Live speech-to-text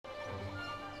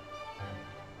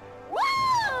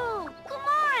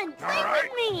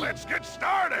Let's get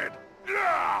started!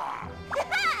 Yeah!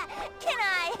 Can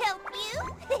I help you?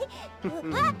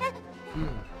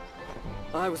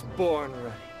 I was born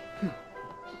ready.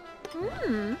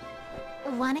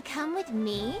 Wanna come with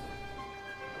me?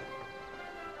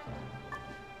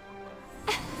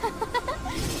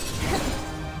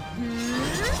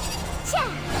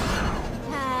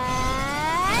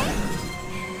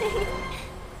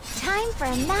 Time for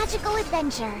a magical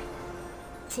adventure.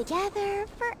 Together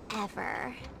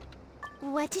forever.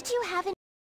 What did you have in...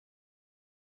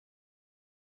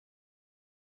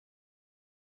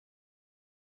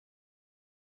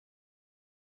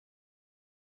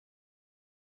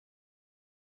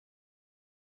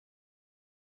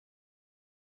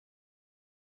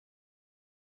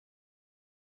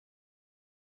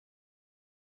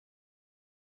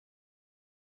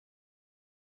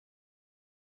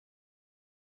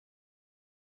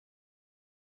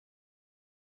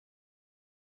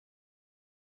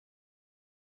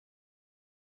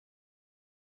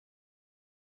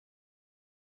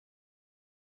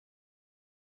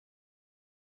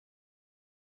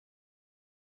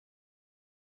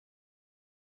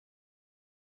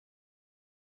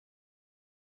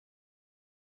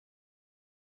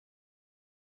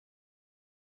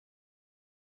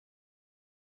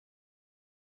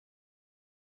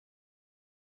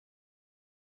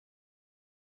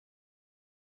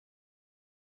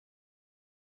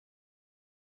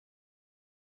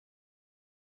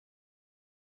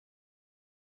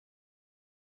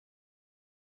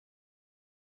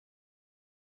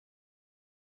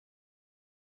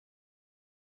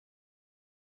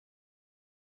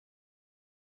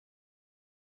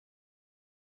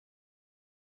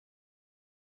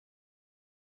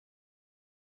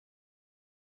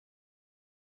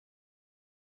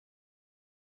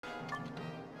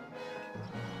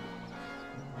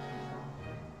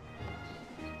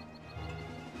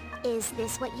 Is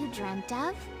this what you dreamt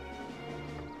of?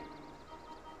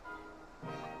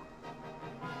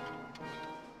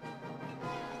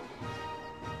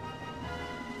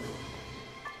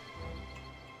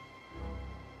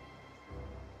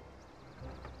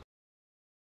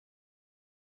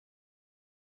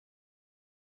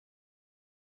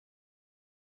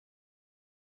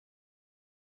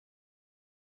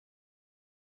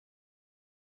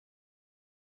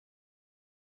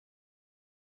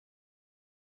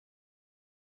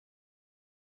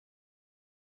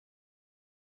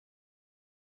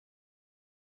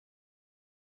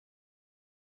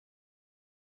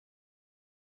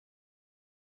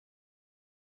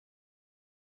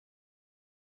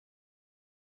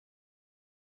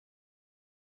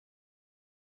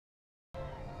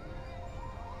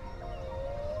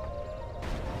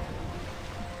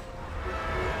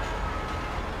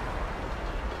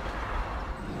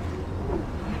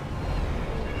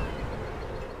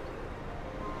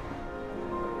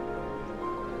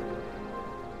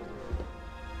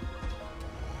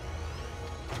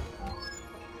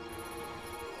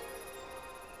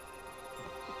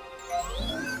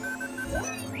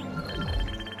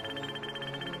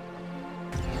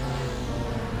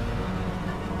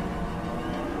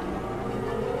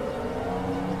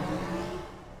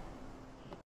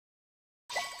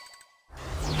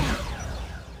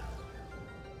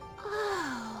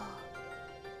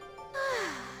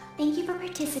 Thank you for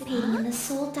participating in the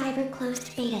Soul Diver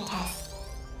Closed Beta Test.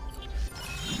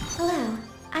 Hello,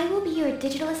 I will be your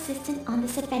digital assistant on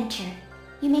this adventure.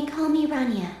 You may call me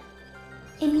Rania.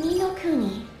 In NO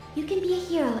KUNI, you can be a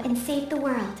hero and save the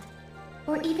world,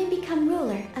 or even become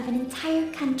ruler of an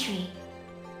entire country.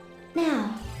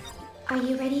 Now, are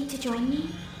you ready to join me?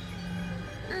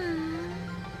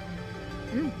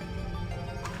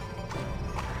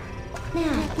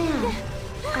 Now,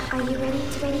 are you ready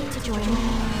to join me?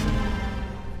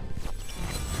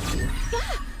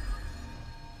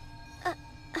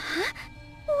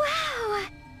 Wow!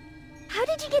 How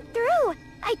did you get through?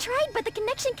 I tried, but the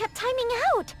connection kept timing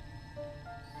out.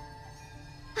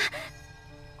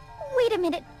 Wait a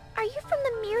minute. Are you from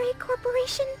the Mirai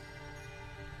Corporation?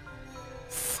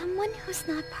 Someone who's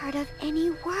not part of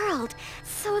any world.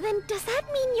 So then, does that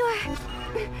mean you're...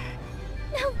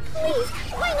 No, please!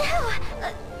 Why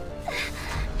now?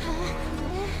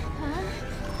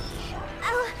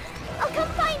 I'll come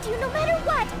find you no matter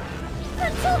what!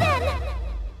 Until then!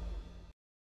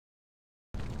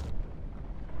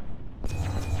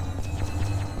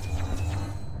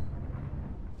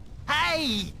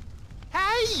 Hey!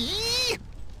 Hey!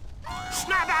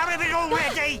 Snap out of it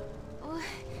already!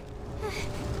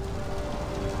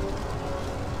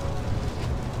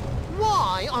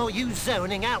 Why are you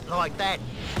zoning out like that?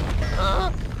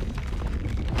 Huh?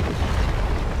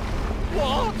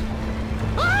 What?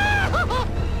 Ah!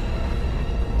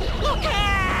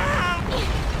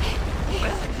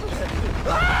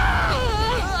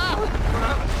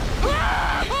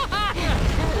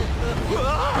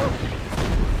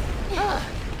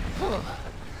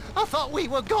 I thought we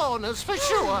were goners for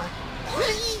sure.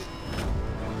 Hey!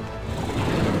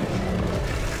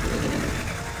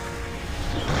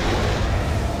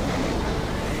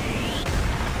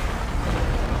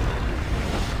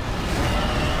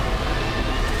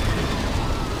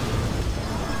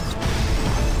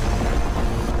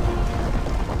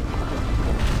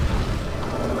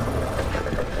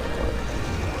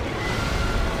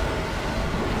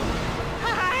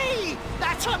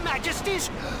 That's Her Majesty's...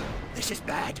 This is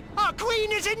bad. Our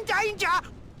Queen is in danger!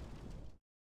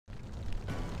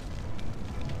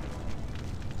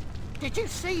 Did you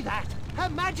see that? Her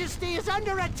Majesty is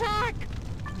under attack!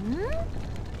 Hmm?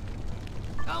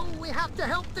 Oh, we have to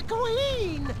help the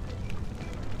Queen!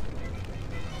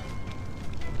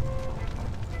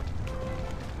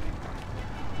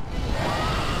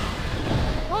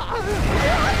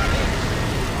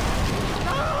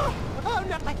 Oh,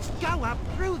 no, let's go up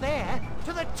through there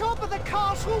to the top of the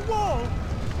castle wall.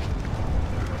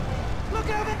 Look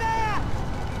over there!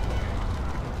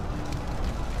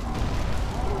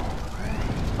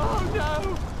 Oh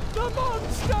no! The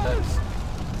monsters!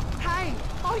 Hey,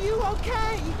 are you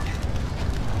okay?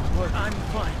 Lord, I'm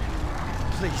fine.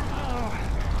 Please. Oh,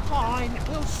 fine.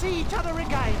 We'll see each other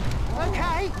again,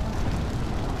 okay?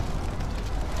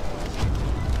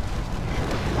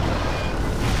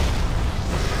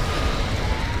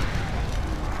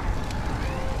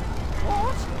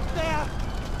 What? There...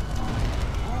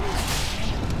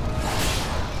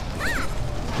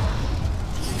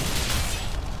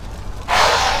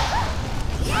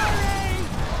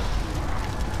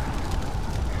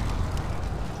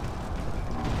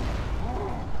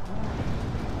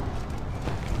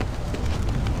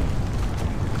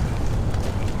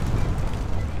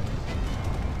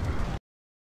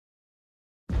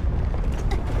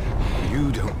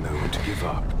 You don't know when to give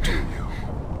up, do you?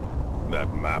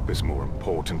 That map is more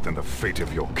important than the fate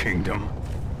of your kingdom.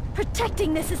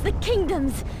 Protecting this is the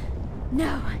kingdom's.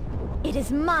 No, it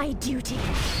is my duty.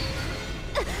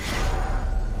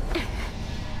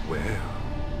 Well,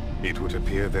 it would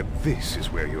appear that this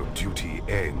is where your duty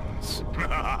ends.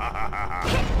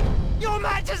 Your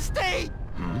Majesty!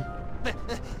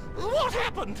 What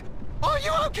happened? Are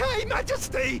you okay,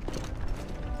 Majesty?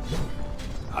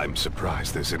 I'm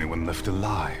surprised there's anyone left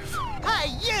alive.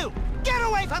 Hey, you! Get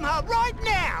away from her right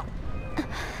now!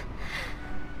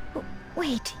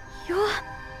 Wait, you're...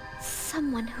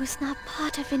 someone who's not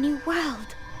part of any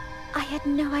world. I had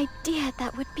no idea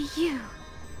that would be you.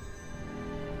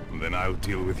 Then I'll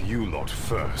deal with you lot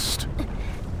first.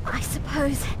 I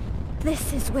suppose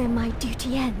this is where my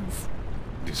duty ends.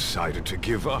 Decided to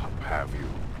give up, have you?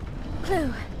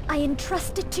 Clue, I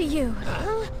entrust it to you.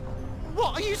 Huh?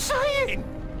 What are you saying?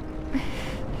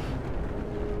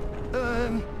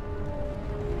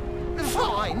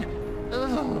 Fine.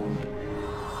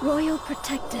 Royal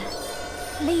Protector,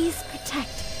 please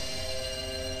protect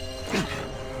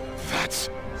That's...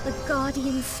 the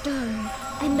Guardian Stone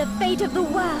and the fate of the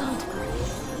world.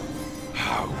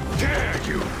 How dare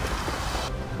you!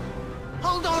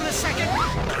 Hold on a second.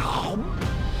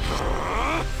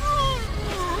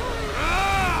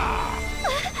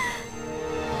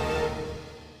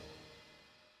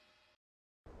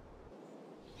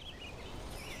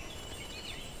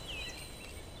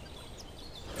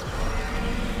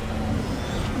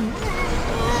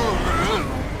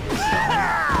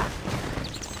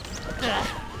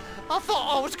 I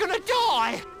thought I was gonna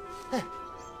die!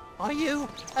 Are you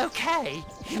okay?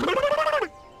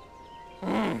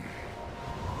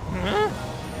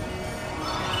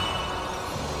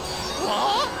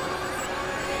 What?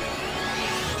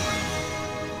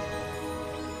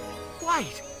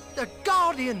 Wait! The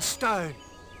Guardian Stone!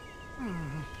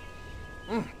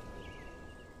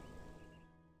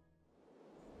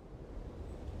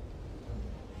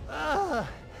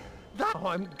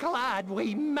 I'm glad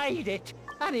we made it.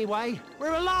 Anyway,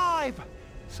 we're alive.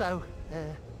 So,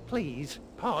 please,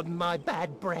 pardon my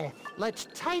bad breath. Let's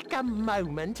take a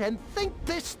moment and think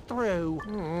this through.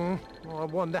 I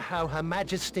wonder how Her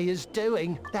Majesty is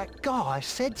doing. That guy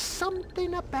said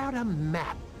something about a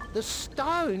map. The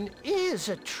stone is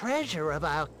a treasure of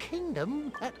our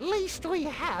kingdom. At least we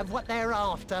have what they're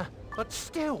after. But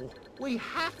still, we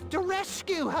have to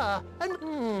rescue her.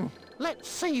 And, let's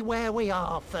see where we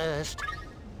are first.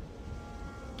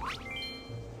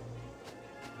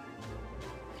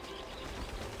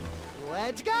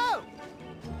 Let's go!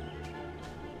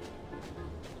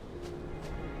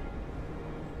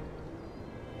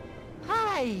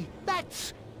 Hey,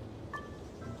 that's...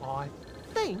 I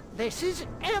think this is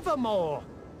Evermore.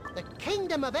 The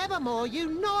Kingdom of Evermore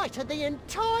united the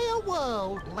entire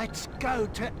world. Let's go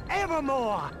to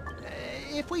Evermore.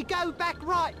 If we go back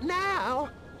right now,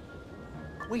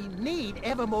 we need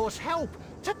Evermore's help.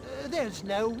 There's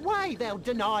no way they'll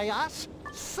deny us.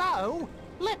 So,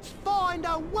 let's find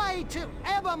a way to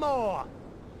Evermore.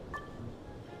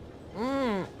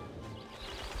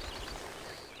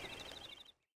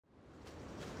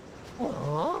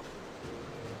 Huh?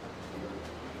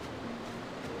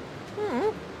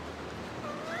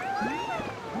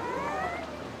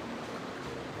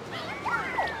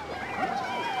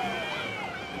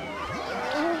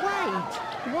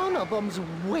 Wait, one of them's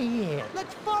weird.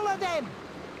 Let's follow them.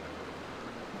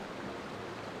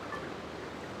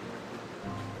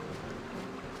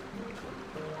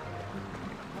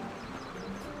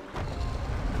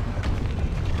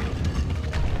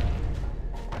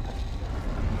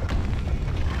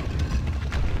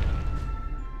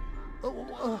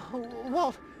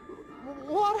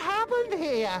 What happened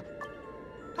here?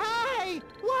 Hey,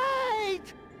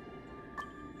 wait!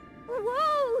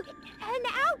 Whoa! An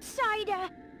outsider!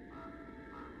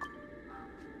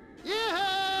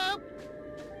 Yeah!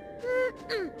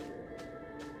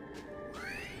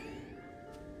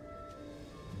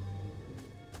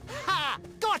 Ha!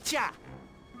 Gotcha!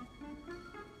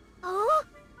 Oh?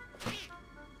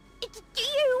 Do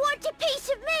you want a piece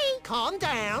of me? Calm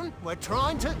down. We're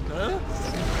trying to... Huh?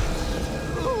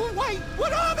 Oh, wait!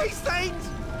 What are these things?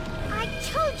 I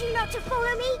told you not to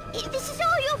follow me. This is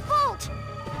all your fault.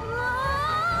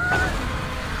 Ah!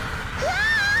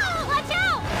 Watch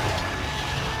out!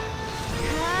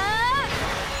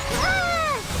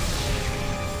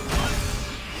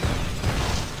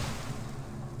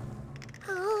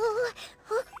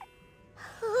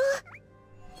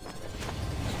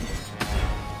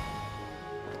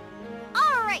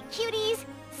 All right, cuties,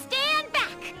 stand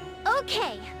back.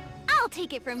 Okay, I'll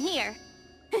take it from here.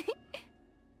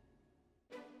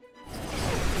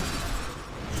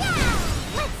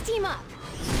 Let's team up.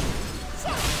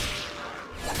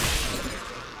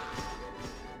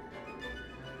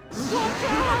 Watch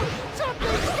out!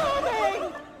 Something's coming!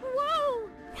 Whoa!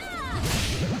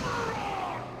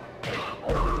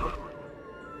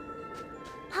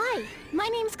 Hi, my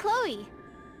name's Chloe.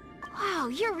 Wow,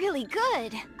 you're really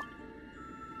good.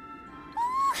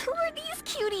 Who are these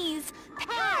cuties?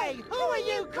 Hey! Who are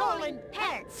you calling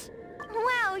pets?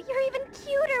 Wow, you're even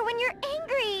cuter when you're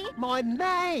angry. My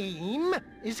name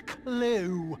is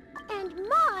Clue. And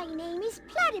my name is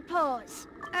Platypus.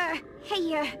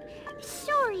 Hey,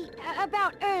 sorry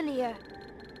about earlier.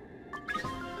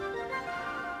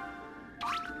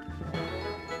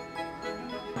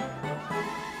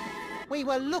 We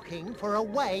were looking for a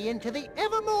way into the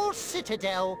Evermore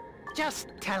Citadel. Just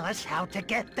tell us how to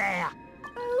get there.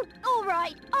 Oh, all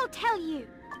right, I'll tell you.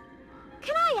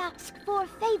 Can I ask for a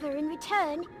favor in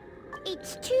return?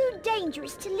 It's too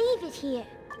dangerous to leave it here.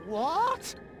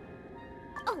 What?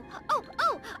 Oh,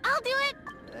 I'll do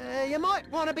it. You might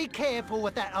want to be careful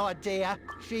with that idea.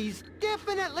 She's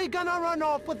definitely gonna run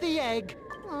off with the egg.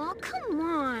 Oh, come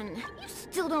on. You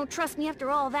still don't trust me after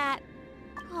all that.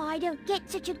 Oh, I don't get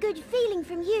such a good feeling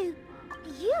from you.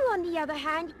 You, on the other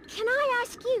hand, can I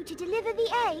ask you to deliver the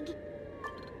egg?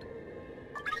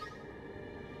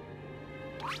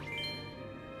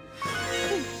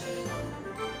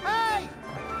 Hey!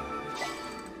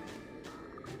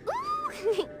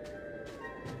 Ooh!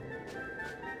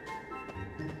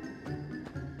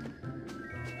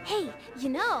 Hey, you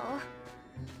know...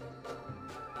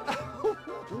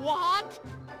 What?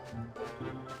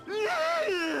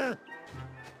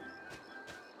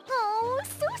 Oh,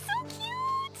 so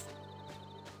cute!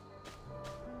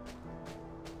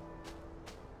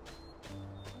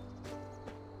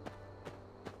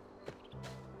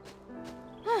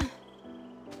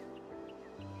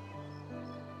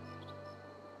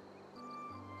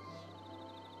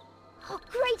 Oh,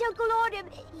 great Uncle Autumn,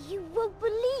 you won't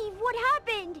believe what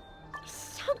happened.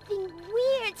 Something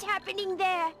weird's happening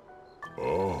there.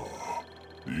 Ah,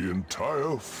 the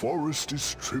entire forest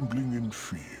is trembling in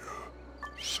fear.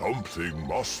 Something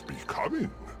must be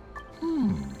coming.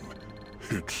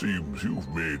 It seems you've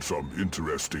made some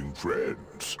interesting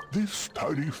friends. This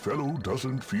tiny fellow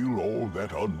doesn't feel all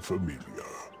that unfamiliar.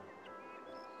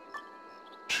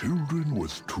 Children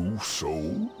with two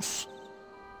souls?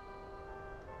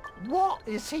 What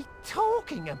is he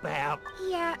talking about?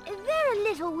 Yeah, they're a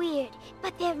little weird,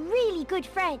 but they're really good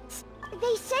friends.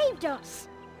 They saved us.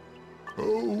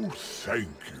 Oh, thank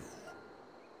you.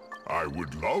 I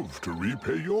would love to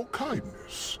repay your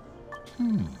kindness.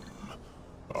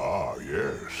 Ah,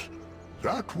 yes.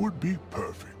 That would be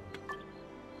perfect.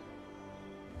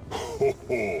 Ho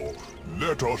ho!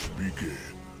 Let us begin.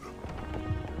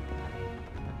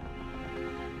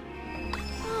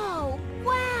 Oh,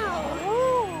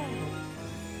 wow!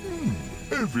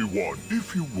 Everyone,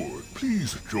 if you would,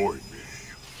 please join me.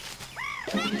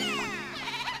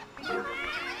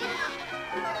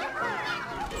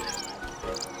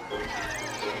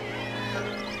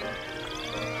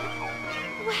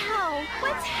 Wow,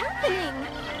 what's happening?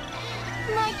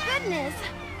 My goodness,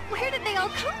 where did they all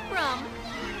come from?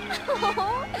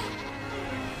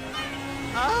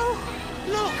 Oh,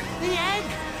 look, the egg!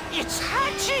 It's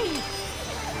hatching!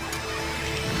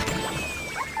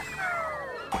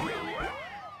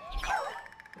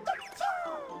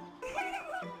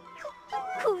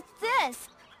 Who's this?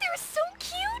 They're so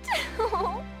cute!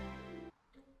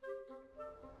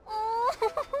 Oh,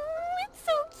 it's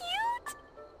so cute!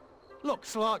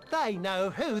 Looks like they know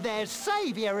who their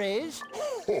savior is.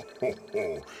 Ho ho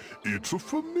ho! It's a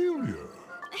familiar.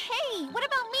 Hey, what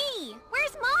about me?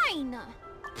 Where's mine?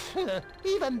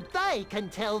 Even they can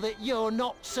tell that you're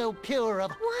not so pure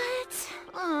of... What?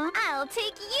 I'll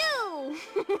take you!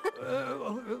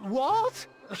 What?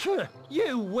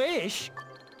 You wish.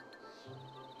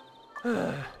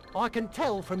 I can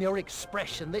tell from your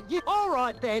expression that you... All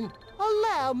right then,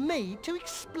 allow me to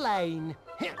explain.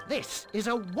 This is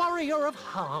a warrior of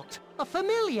heart, a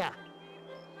familiar.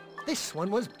 This one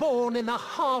was born in the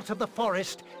heart of the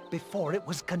forest before it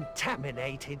was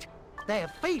contaminated.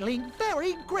 They're feeling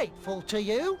very grateful to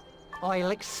you. I'll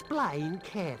explain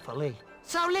carefully.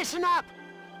 So listen up.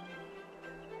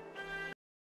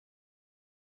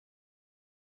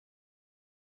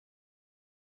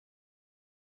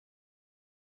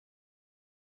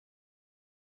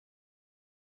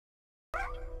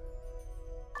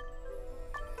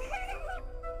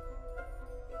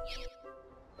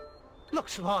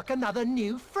 Looks like another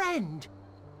new friend.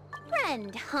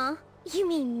 Friend, huh? You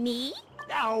mean me?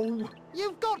 Oh,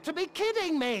 you've got to be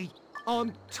kidding me!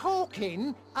 I'm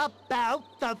talking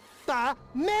about the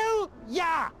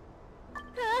familiar!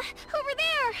 Over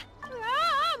there!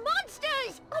 Ah,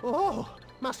 monsters! Oh,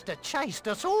 must have chased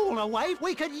us all away.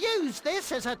 We could use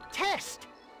this as a test.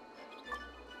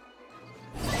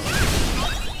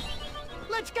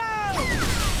 Let's go!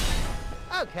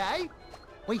 Okay,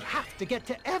 we have to get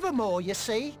to Evermore, you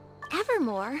see.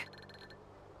 Evermore?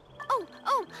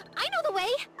 Oh, I know the way!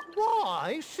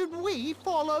 Why should we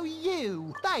follow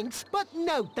you? Thanks, but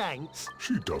no thanks.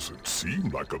 She doesn't seem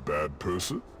like a bad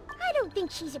person. I don't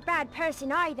think she's a bad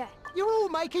person either. You're all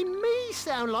making me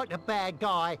sound like a bad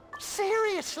guy.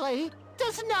 Seriously?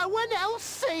 Does no one else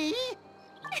see?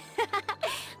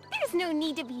 There's no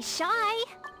need to be shy.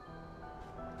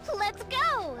 Let's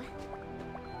go!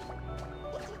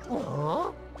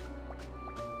 Huh?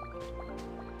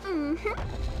 Mm-hmm.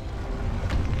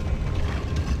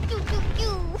 Doo.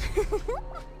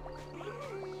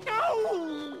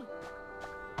 Oh!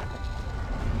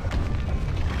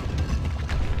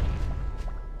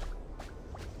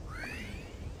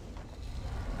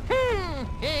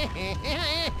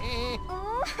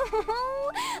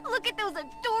 Oh, look at those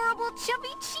adorable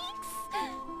chubby cheeks!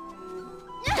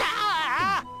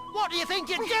 Ah! What do you think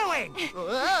you're doing?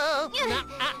 Oh,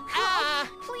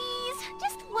 Please,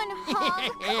 just one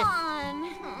hug, come on.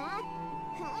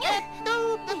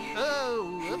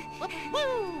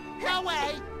 No way!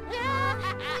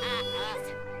 Please.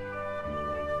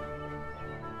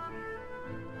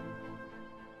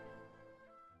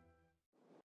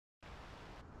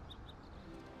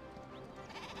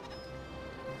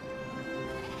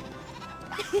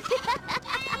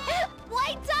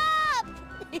 Lights up!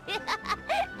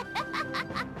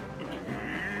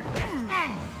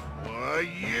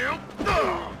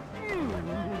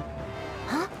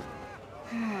 Huh?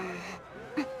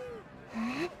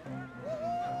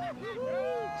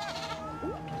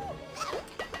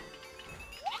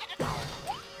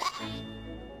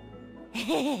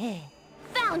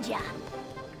 Found ya!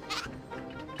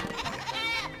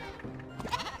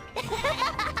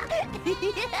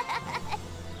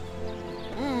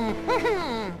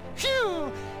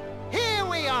 Phew! Here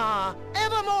we are,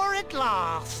 Evermore at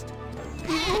last.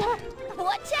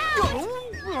 Watch out!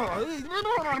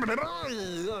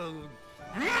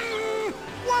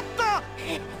 What the?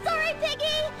 Sorry,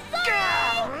 Piggy!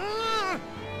 Sorry!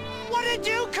 What did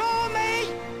you call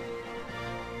me?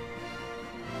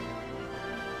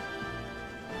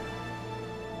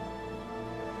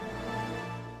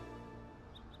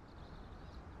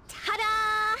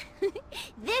 Ta-da!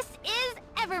 This is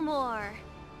Evermore.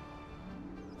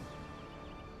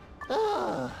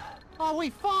 Are we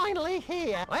finally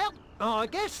here? Well, I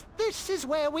guess this is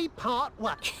where we part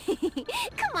ways.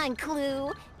 Come on,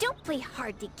 Clue. Don't play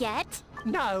hard to get.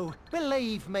 No,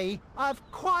 believe me, I've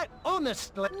quite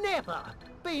honestly never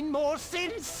been more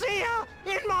sincere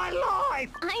in my life!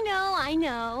 I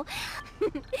know.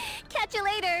 Catch you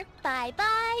later.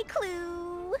 Bye-bye,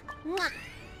 Clue. Mwah.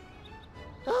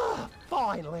 Ah,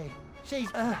 finally. She's,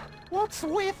 what's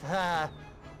with her?